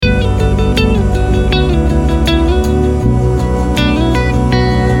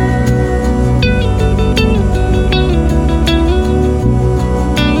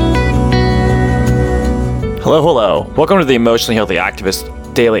Hello. Welcome to the Emotionally Healthy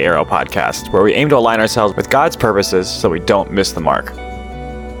Activist Daily Arrow podcast, where we aim to align ourselves with God's purposes so we don't miss the mark.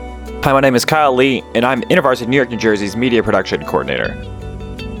 Hi, my name is Kyle Lee, and I'm InterVarsity New York, New Jersey's media production coordinator.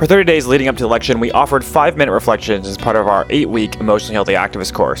 For 30 days leading up to the election, we offered 5-minute reflections as part of our 8-week Emotionally Healthy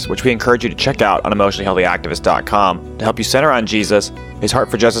Activist course, which we encourage you to check out on emotionallyhealthyactivist.com to help you center on Jesus, his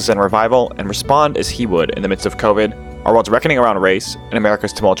heart for justice and revival, and respond as he would in the midst of COVID, our world's reckoning around race, and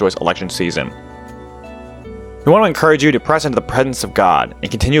America's tumultuous election season. We want to encourage you to press into the presence of God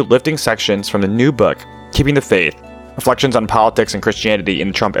and continue lifting sections from the new book, Keeping the Faith, Reflections on Politics and Christianity in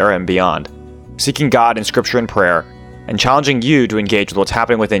the Trump Era and Beyond, seeking God in Scripture and prayer, and challenging you to engage with what's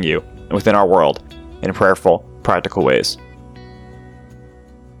happening within you and within our world in prayerful, practical ways.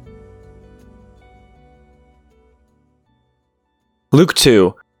 Luke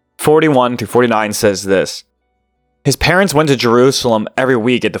 2, 41-49 says this: His parents went to Jerusalem every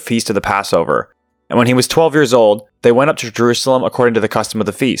week at the feast of the Passover. And when he was 12 years old, they went up to Jerusalem according to the custom of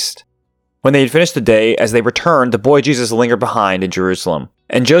the feast. When they had finished the day, as they returned, the boy Jesus lingered behind in Jerusalem,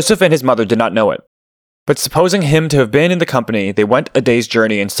 and Joseph and his mother did not know it. But supposing him to have been in the company, they went a day's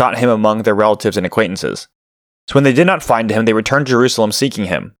journey and sought him among their relatives and acquaintances. So when they did not find him, they returned to Jerusalem seeking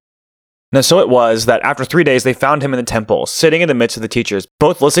him. And so it was that after 3 days they found him in the temple, sitting in the midst of the teachers,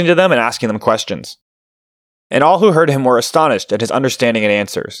 both listening to them and asking them questions. And all who heard him were astonished at his understanding and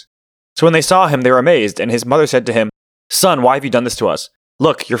answers. So when they saw him, they were amazed, and his mother said to him, Son, why have you done this to us?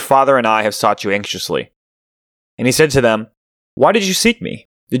 Look, your father and I have sought you anxiously. And he said to them, Why did you seek me?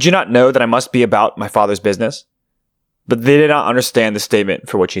 Did you not know that I must be about my father's business? But they did not understand the statement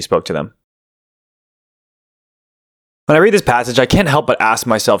for which he spoke to them. When I read this passage, I can't help but ask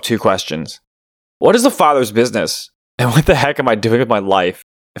myself 2 questions. What is the father's business? And what the heck am I doing with my life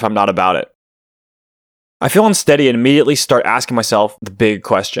if I'm not about it? I feel unsteady and immediately start asking myself the big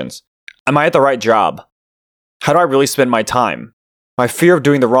questions. Am I at the right job? How do I really spend my time? My fear of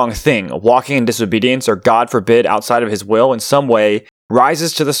doing the wrong thing, walking in disobedience, or God forbid, outside of his will in some way,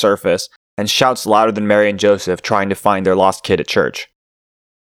 rises to the surface and shouts louder than Mary and Joseph trying to find their lost kid at church.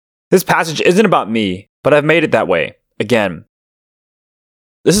 This passage isn't about me, but I've made it that way, again.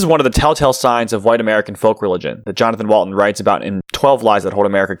 This is one of the telltale signs of white American folk religion that Jonathan Walton writes about in 12 Lies That Hold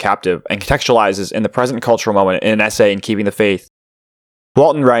America Captive and contextualizes in the present cultural moment in an essay in Keeping the Faith.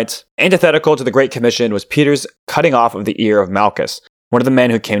 Walton writes, Antithetical to the Great Commission was Peter's cutting off of the ear of Malchus, one of the men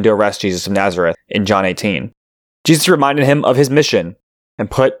who came to arrest Jesus of Nazareth in John 18. Jesus reminded him of his mission and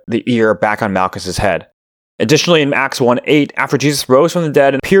put the ear back on Malchus's head. Additionally, in Acts 1:8, after Jesus rose from the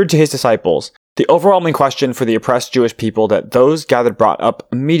dead and appeared to his disciples, the overwhelming question for the oppressed Jewish people that those gathered brought up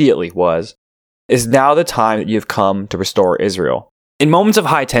immediately was, Is now the time that you have come to restore Israel? In moments of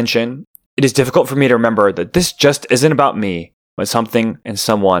high tension, it is difficult for me to remember that this just isn't about me, but something and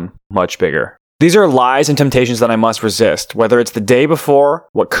someone much bigger. These are lies and temptations that I must resist, whether it's the day before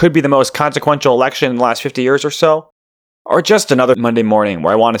what could be the most consequential election in the last 50 years or so, or just another Monday morning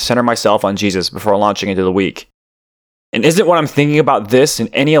where I want to center myself on Jesus before launching into the week. And isn't what I'm thinking about this in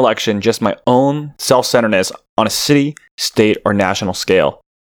any election just my own self-centeredness on a city, state, or national scale?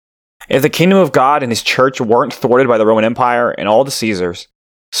 If the kingdom of God and his church weren't thwarted by the Roman Empire and all the Caesars,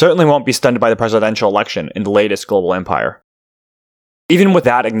 certainly won't be stunned by the presidential election in the latest global empire. Even with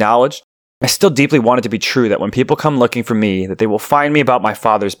that acknowledged, I still deeply want it to be true that when people come looking for me, that they will find me about my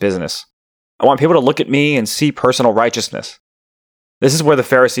Father's business. I want people to look at me and see personal righteousness. This is where the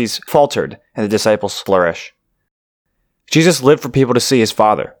Pharisees faltered and the disciples flourish. Jesus lived for people to see his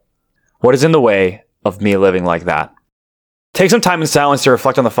Father. What is in the way of me living like that? Take some time in silence to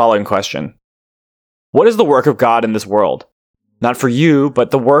reflect on the following question. What is the work of God in this world? Not for you,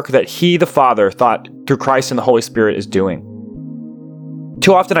 but the work that he, the Father, thought through Christ and the Holy Spirit is doing.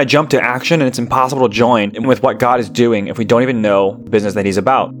 Too often I jump to action and it's impossible to join in with what God is doing if we don't even know the business that he's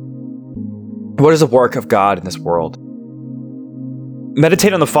about. What is the work of God in this world?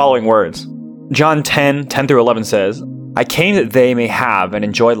 Meditate on the following words. John 10:10-11 says, I came that they may have and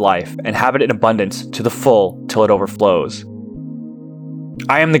enjoy life and have it in abundance to the full till it overflows.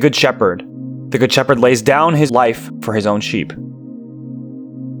 I am the good shepherd. The good shepherd lays down his life for his own sheep.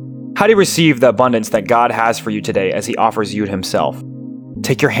 How do you receive the abundance that God has for you today as he offers you himself?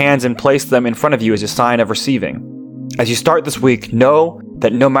 Take your hands and place them in front of you as a sign of receiving. As you start this week, know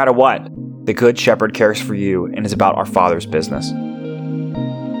that no matter what, the Good Shepherd cares for you and is about our Father's business.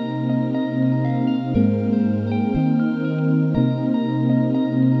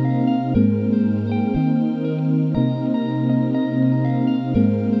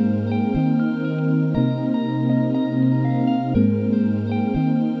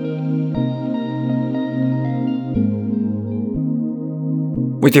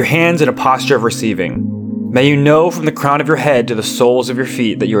 With your hands in a posture of receiving, May you know from the crown of your head to the soles of your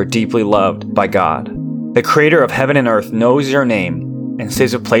feet that you are deeply loved by God. The Creator of heaven and earth knows your name and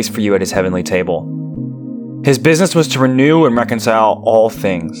saves a place for you at his heavenly table. His business was to renew and reconcile all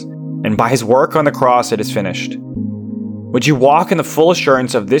things, and by his work on the cross it is finished. Would you walk in the full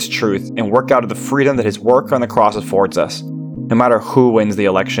assurance of this truth and work out of the freedom that his work on the cross affords us, no matter who wins the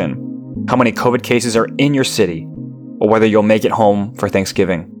election, how many COVID cases are in your city, or whether you'll make it home for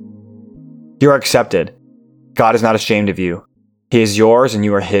Thanksgiving? You are accepted. God is not ashamed of you. He is yours and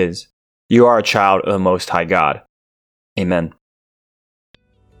you are his. You are a child of the Most High God. Amen.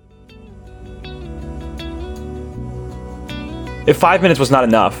 If 5 minutes was not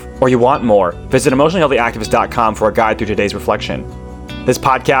enough, or you want more, visit emotionallyhealthyactivist.com for a guide through today's reflection. This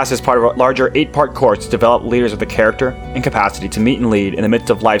podcast is part of a larger 8-part course to develop leaders with the character and capacity to meet and lead in the midst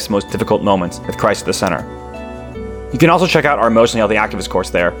of life's most difficult moments with Christ at the center. You can also check out our Emotionally Healthy Activist course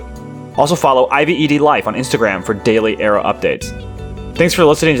there. Also follow IVED Life on Instagram for daily Arrow updates. Thanks for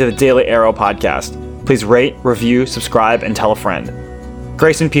listening to the Daily Arrow podcast. Please rate, review, subscribe, and tell a friend.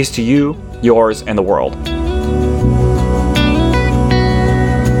 Grace and peace to you, yours, and the world.